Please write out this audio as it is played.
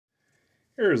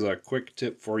Here's a quick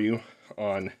tip for you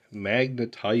on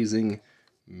magnetizing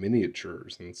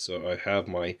miniatures. And so I have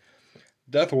my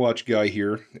Deathwatch guy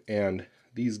here, and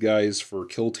these guys for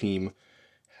Kill Team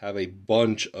have a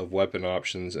bunch of weapon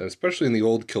options, and especially in the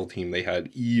old Kill Team, they had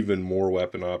even more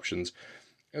weapon options.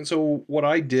 And so what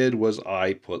I did was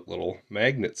I put little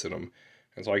magnets in them,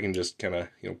 and so I can just kind of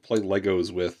play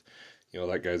Legos with.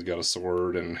 That guy's got a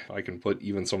sword, and I can put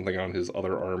even something on his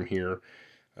other arm here.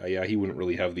 Yeah, he wouldn't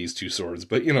really have these two swords,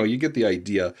 but you get the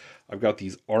idea. I've got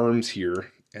these arms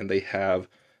here, and they have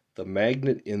the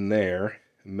magnet in there,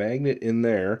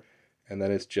 and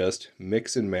then it's just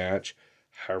mix and match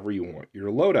however you want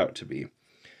your loadout to be.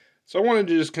 So I wanted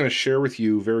to just kind of share with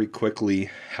you very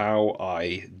quickly how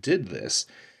I did this.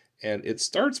 And it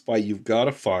starts by you've got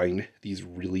to find these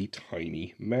really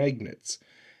tiny magnets.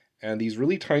 And these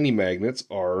really tiny magnets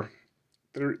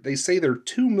they say they're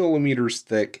 2 millimeters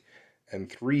thick and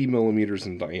 3 millimeters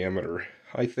in diameter.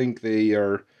 I think they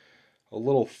are a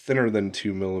little thinner than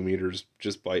 2 millimeters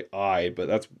just by eye,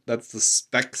 but that's the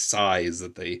spec size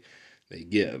that they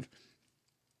give.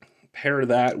 Pair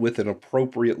that with an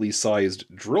appropriately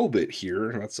sized drill bit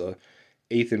here. That's a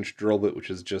 1/8 inch drill bit, which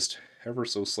is just ever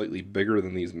so slightly bigger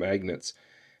than these magnets.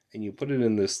 And you put it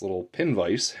in this little pin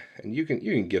vise, and you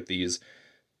can get these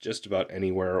just about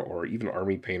anywhere, or even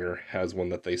Army Painter has one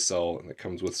that they sell, and it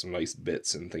comes with some nice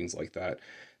bits and things like that.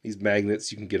 These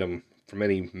magnets, you can get them from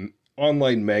any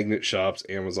online magnet shops,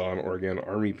 Amazon, or again,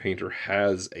 Army Painter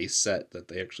has a set that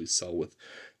they actually sell with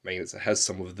magnets that has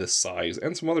some of this size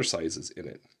and some other sizes in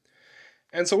it.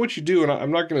 And so what you do, and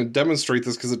I'm not going to demonstrate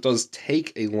this because it does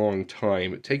take a long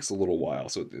time. It takes a little while,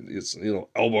 so it's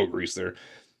elbow grease there.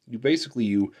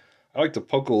 I like to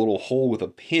poke a little hole with a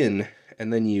pin,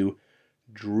 and then you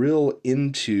drill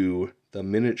into the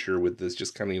miniature with this,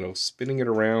 just kind of spinning it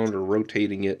around or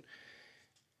rotating it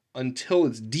until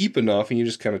it's deep enough, and you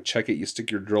just kind of check it. You stick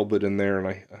your drill bit in there, and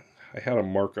I had a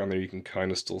mark on there. You can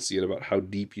kind of still see it about how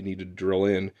deep you need to drill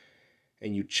in,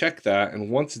 and you check that,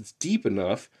 and once it's deep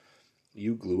enough,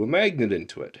 you glue a magnet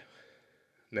into it.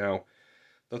 Now,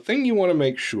 the thing you want to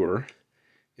make sure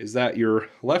is that your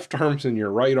left arms and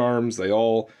your right arms, they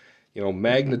all,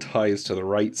 magnetize to the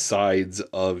right sides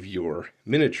of your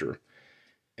miniature.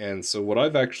 And so what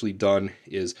I've actually done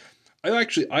is I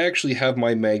actually have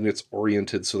my magnets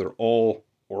oriented so they're all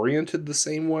oriented the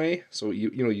same way. So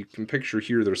you can picture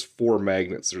here there's 4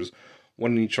 magnets. There's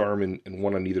one in each arm and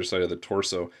one on either side of the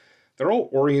torso. They're all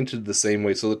oriented the same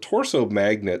way. So the torso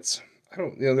magnets,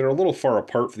 they're a little far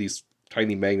apart for these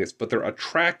tiny magnets, but they're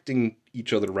attracting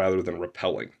each other rather than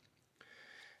repelling.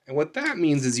 And what that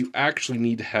means is you actually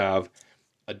need to have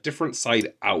a different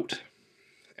side out.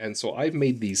 And so I've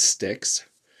made these sticks,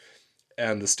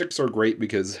 and the sticks are great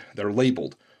because they're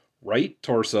labeled right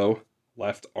torso,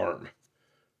 left arm.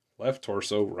 Left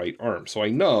torso, right arm. So I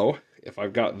know if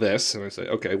I've got this and I say,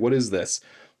 okay, what is this?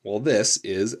 Well, this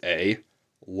is a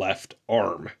left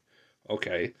arm.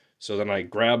 Okay, so then I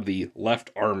grab the left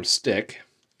arm stick.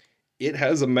 It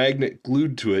has a magnet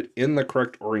glued to it in the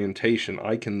correct orientation.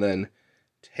 I can then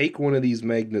take one of these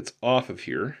magnets off of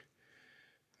here.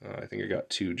 I think I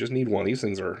got 2. Just need one. These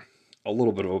things are a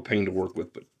little bit of a pain to work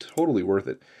with, but totally worth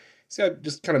it. See, I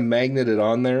just kind of magnet it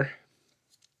on there.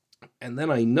 And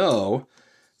then I know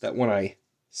that when I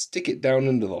stick it down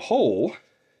into the hole,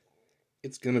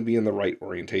 it's going to be in the right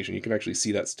orientation. You can actually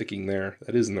see that sticking there.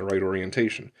 That is in the right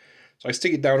orientation. So I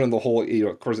stick it down in the hole.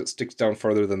 Of course, it sticks down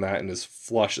farther than that and is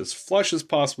flush as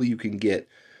possibly you can get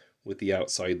with the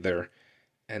outside there.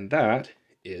 And that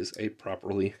is a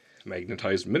properly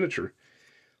magnetized miniature.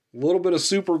 A little bit of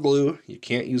super glue. You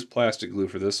can't use plastic glue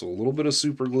for this, so a little bit of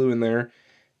super glue in there,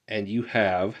 and you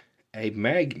have a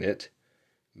magnet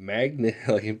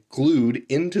glued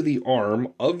into the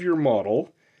arm of your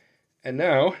model. And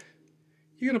now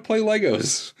you're gonna play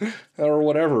Legos or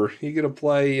whatever. You're gonna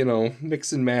play,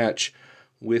 mix and match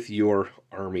with your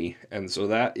army. And so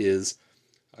that is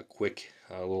a quick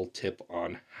little tip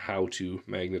on how to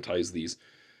magnetize these.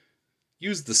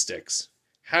 Use the sticks.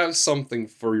 Have something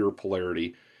for your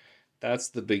polarity. That's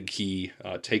the big key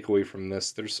takeaway from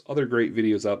this. There's other great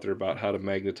videos out there about how to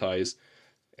magnetize,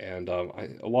 and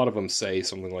a lot of them say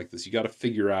something like this. You got to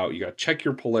figure out, you got to check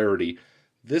your polarity.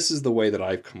 This is the way that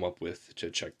I've come up with to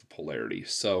check the polarity.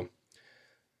 So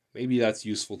maybe that's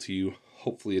useful to you.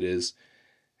 Hopefully it is,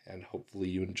 and hopefully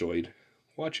you enjoyed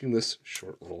watching this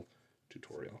short little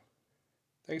tutorial.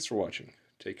 Thanks for watching.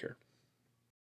 Take care.